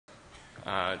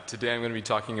Today I'm going to be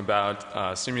talking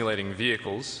about simulating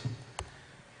vehicles.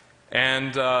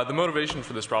 And the motivation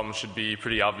for this problem should be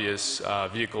pretty obvious.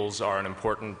 Vehicles are an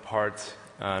important part,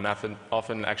 and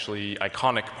often actually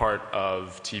iconic part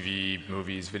of TV,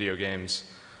 movies, video games,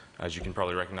 as you can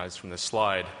probably recognize from this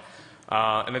slide.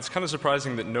 And it's kind of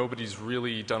surprising that nobody's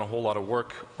really done a whole lot of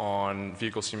work on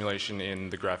vehicle simulation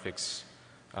in the graphics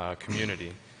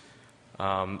community.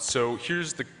 So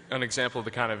here's an example of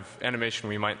the kind of animation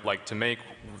we might like to make.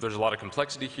 There's a lot of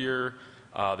complexity here.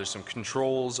 There's some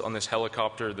controls on this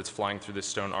helicopter that's flying through this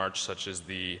stone arch, such as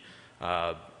the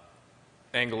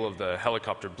angle of the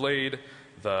helicopter blade.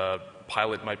 The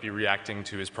pilot might be reacting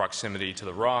to his proximity to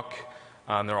the rock.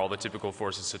 And there are all the typical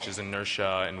forces such as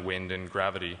inertia and wind and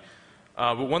gravity.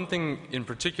 But one thing in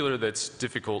particular that's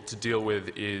difficult to deal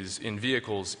with in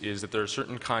vehicles is that there are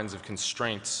certain kinds of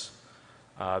constraints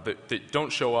that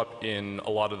don't show up in a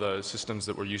lot of the systems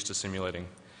that we're used to simulating.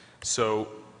 So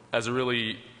as a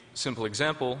really simple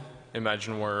example,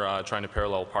 imagine we're trying to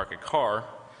parallel park a car,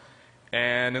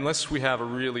 and unless we have a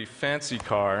really fancy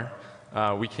car,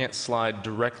 we can't slide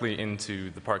directly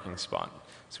into the parking spot.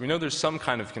 So we know there's some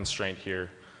kind of constraint here,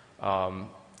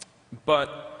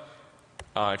 but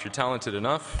if you're talented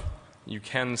enough, you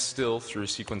can still, through a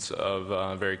sequence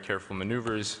of very careful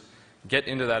maneuvers, get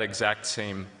into that exact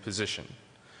same position.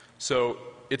 So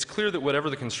it's clear that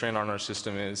whatever the constraint on our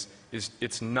system is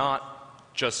it's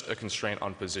not just a constraint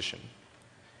on position.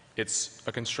 It's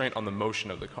a constraint on the motion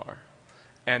of the car.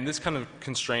 And this kind of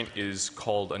constraint is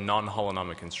called a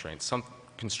nonholonomic constraint, some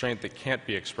constraint that can't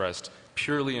be expressed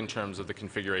purely in terms of the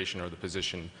configuration or the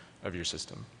position of your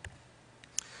system.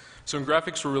 So in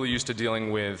graphics, we're really used to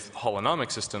dealing with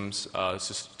holonomic systems,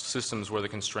 systems where the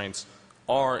constraints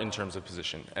are in terms of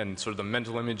position. And sort of the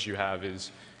mental image you have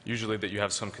is usually that you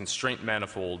have some constraint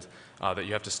manifold that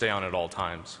you have to stay on at all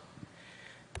times.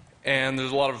 And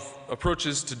there's a lot of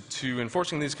approaches to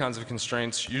enforcing these kinds of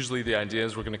constraints. Usually the idea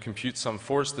is we're going to compute some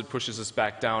force that pushes us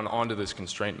back down onto this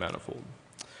constraint manifold.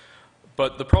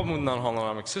 But the problem with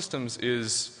non-holonomic systems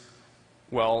is,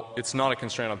 well, it's not a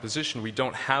constraint on position. We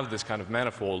don't have this kind of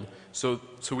manifold, so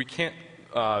we can't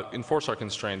enforce our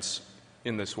constraints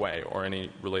in this way or any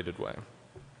related way.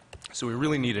 So we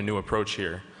really need a new approach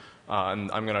here,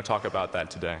 and I'm going to talk about that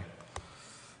today.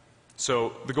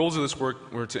 So the goals of this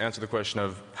work were to answer the question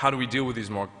of how do we deal with these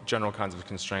more general kinds of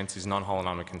constraints, these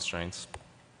non-holonomic constraints.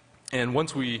 And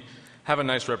once we have a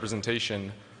nice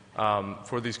representation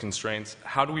for these constraints,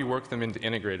 how do we work them into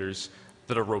integrators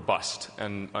that are robust?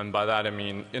 And by that I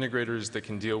mean integrators that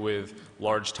can deal with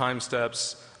large time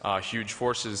steps, huge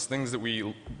forces, things that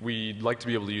we'd like to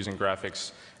be able to use in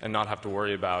graphics and not have to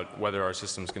worry about whether our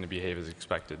system is going to behave as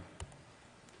expected.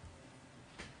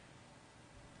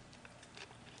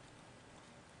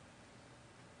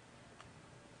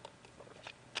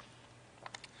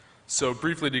 So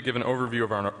briefly, to give an overview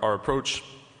of our approach,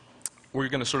 we're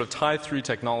going to sort of tie three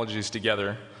technologies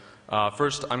together.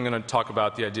 First, I'm going to talk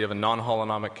about the idea of a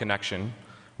non-holonomic connection,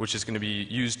 which is going to be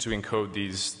used to encode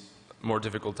these more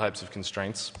difficult types of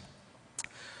constraints.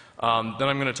 Then I'm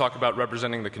going to talk about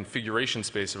representing the configuration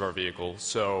space of our vehicle.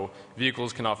 So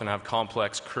vehicles can often have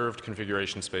complex, curved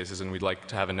configuration spaces, and we'd like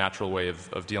to have a natural way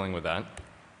of dealing with that.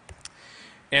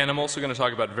 And I'm also going to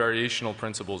talk about variational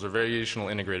principles or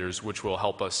variational integrators, which will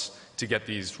help us to get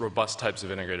these robust types of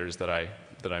integrators that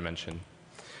I mentioned.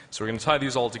 So we're going to tie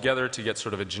these all together to get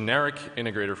sort of a generic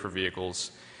integrator for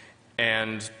vehicles.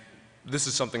 And this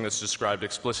is something that's described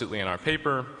explicitly in our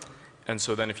paper. And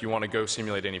so then if you want to go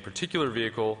simulate any particular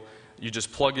vehicle, you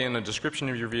just plug in a description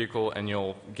of your vehicle and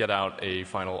you'll get out a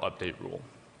final update rule.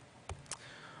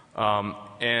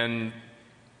 And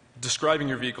describing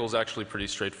your vehicle is actually pretty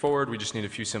straightforward. We just need a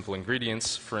few simple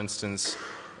ingredients. For instance,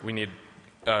 we need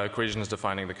equations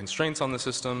defining the constraints on the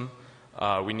system.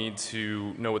 We need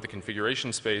to know what the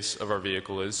configuration space of our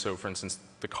vehicle is. So for instance,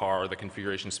 the car, the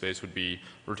configuration space would be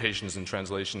rotations and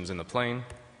translations in the plane.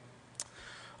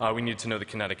 We need to know the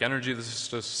kinetic energy of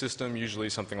the system, usually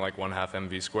something like 1/2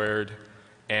 mv squared,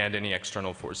 and any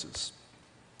external forces.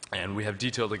 And we have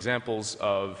detailed examples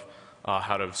of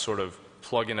how to sort of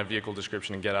plug in a vehicle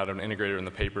description and get out an integrator in the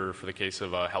paper for the case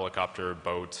of a helicopter,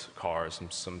 boat, car,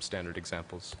 some standard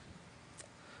examples.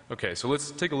 Okay, so let's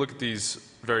take a look at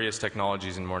these various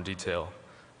technologies in more detail.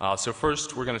 So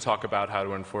first, we're going to talk about how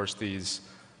to enforce these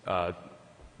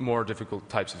more difficult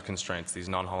types of constraints, these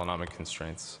non-holonomic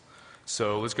constraints.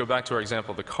 So let's go back to our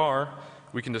example of the car.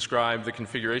 We can describe the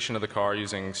configuration of the car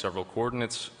using several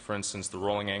coordinates. For instance, the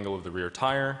rolling angle of the rear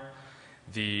tire,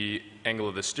 the angle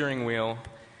of the steering wheel,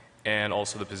 and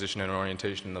also the position and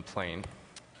orientation in the plane.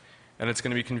 And it's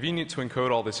going to be convenient to encode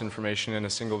all this information in a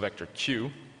single vector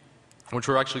Q. which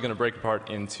we're actually going to break apart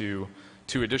into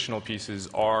two additional pieces,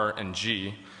 R and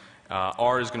G.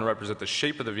 R is going to represent the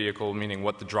shape of the vehicle, meaning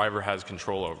what the driver has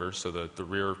control over, so the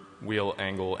rear wheel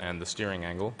angle and the steering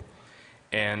angle.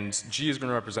 And G is going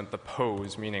to represent the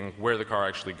pose, meaning where the car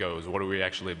actually goes, what do we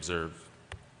actually observe.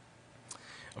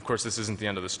 Of course, this isn't the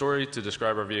end of the story. To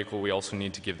describe our vehicle, we also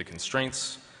need to give the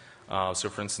constraints. So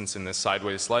for instance, in this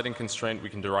sideways sliding constraint, we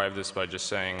can derive this by just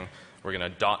saying we're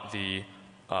going to dot the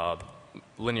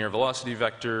linear velocity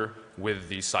vector with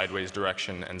the sideways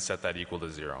direction and set that equal to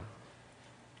 0.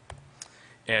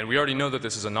 And we already know that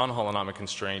this is a non-holonomic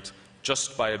constraint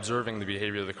just by observing the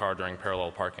behavior of the car during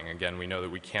parallel parking. Again, we know that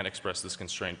we can't express this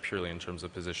constraint purely in terms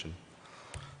of position.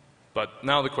 But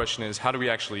now the question is, how do we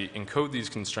actually encode these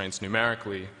constraints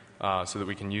numerically so that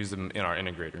we can use them in our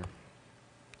integrator?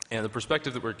 And the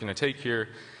perspective that we're going to take here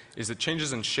is that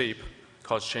changes in shape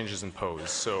cause changes in pose.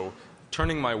 So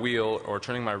turning my wheel or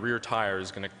turning my rear tire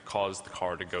is going to cause the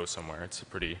car to go somewhere. It's a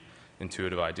pretty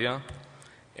intuitive idea.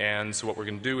 And so what we're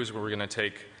going to do is we're going to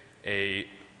take a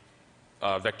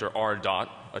vector r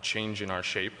dot, a change in our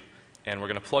shape, and we're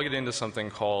going to plug it into something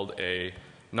called a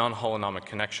non-holonomic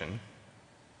connection.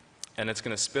 And it's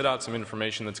going to spit out some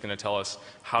information that's going to tell us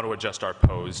how to adjust our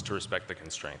pose to respect the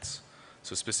constraints.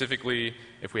 So specifically,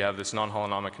 if we have this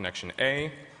non-holonomic connection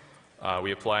A,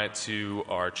 we apply it to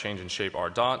our change in shape r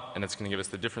dot, and it's going to give us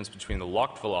the difference between the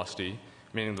locked velocity,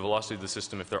 meaning the velocity of the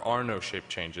system if there are no shape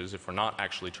changes, if we're not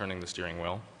actually turning the steering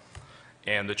wheel,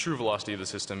 and the true velocity of the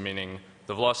system, meaning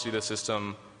the velocity of the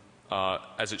system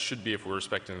as it should be if we're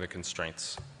respecting the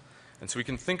constraints. And so we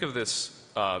can think of this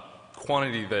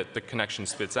quantity that the connection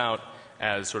spits out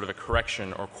as sort of a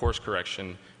correction or course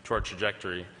correction to our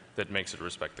trajectory that makes it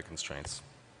respect the constraints.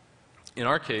 In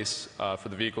our case, for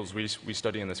the vehicles we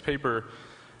study in this paper,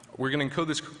 we're going to encode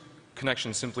this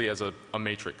connection simply as a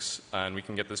matrix, and we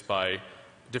can get this by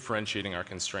differentiating our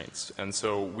constraints. And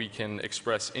so we can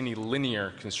express any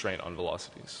linear constraint on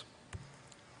velocities.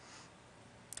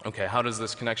 Okay, how does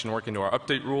this connection work into our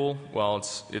update rule? Well,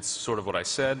 it's sort of what I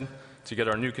said. To get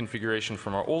our new configuration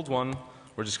from our old one,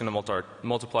 we're just going to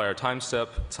multiply our time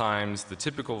step times the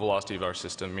typical velocity of our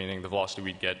system, meaning the velocity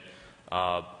we'd get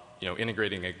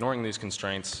integrating, ignoring these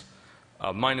constraints,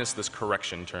 minus this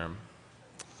correction term.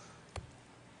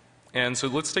 And so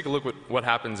let's take a look at what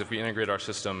happens if we integrate our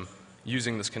system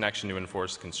using this connection to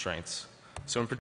enforce constraints. So in